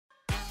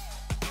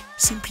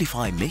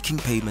Simplify making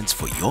payments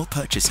for your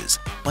purchases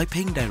by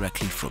paying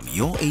directly from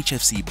your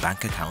HFC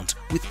bank account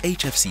with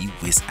HFC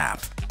Whizz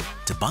App.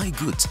 To buy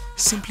goods,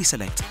 simply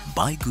select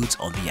Buy Goods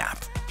on the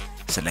app.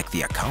 Select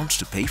the account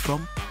to pay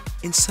from,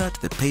 insert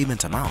the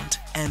payment amount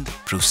and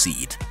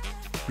proceed.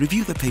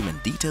 Review the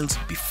payment details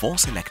before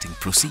selecting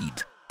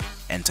Proceed.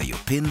 Enter your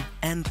PIN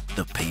and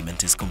the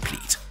payment is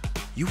complete.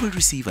 You will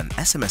receive an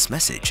SMS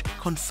message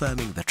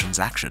confirming the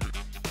transaction.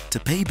 To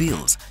pay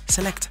bills,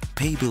 select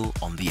Pay Bill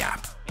on the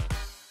app.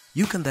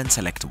 You can then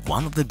select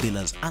one of the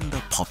billers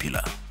under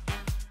Popular.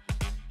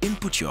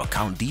 Input your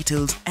account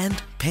details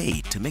and pay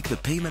to make the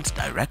payment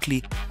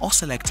directly, or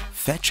select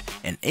Fetch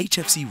and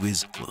HFC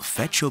Whizz will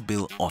fetch your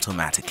bill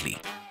automatically.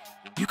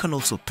 You can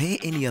also pay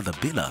any other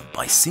biller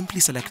by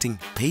simply selecting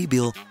Pay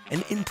Bill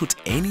and input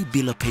any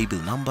biller pay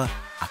bill number,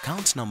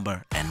 account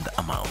number and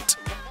amount.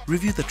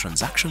 Review the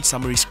transaction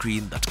summary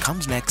screen that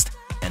comes next,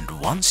 and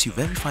once you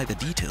verify the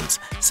details,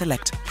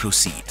 select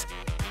Proceed.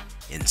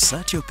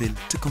 Insert your PIN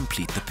to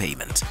complete the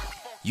payment.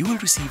 You will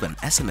receive an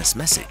SMS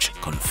message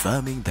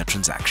confirming the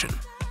transaction.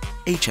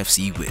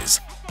 HFC Whizz.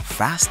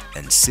 Fast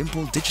and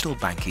simple digital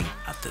banking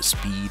at the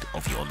speed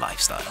of your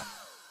lifestyle.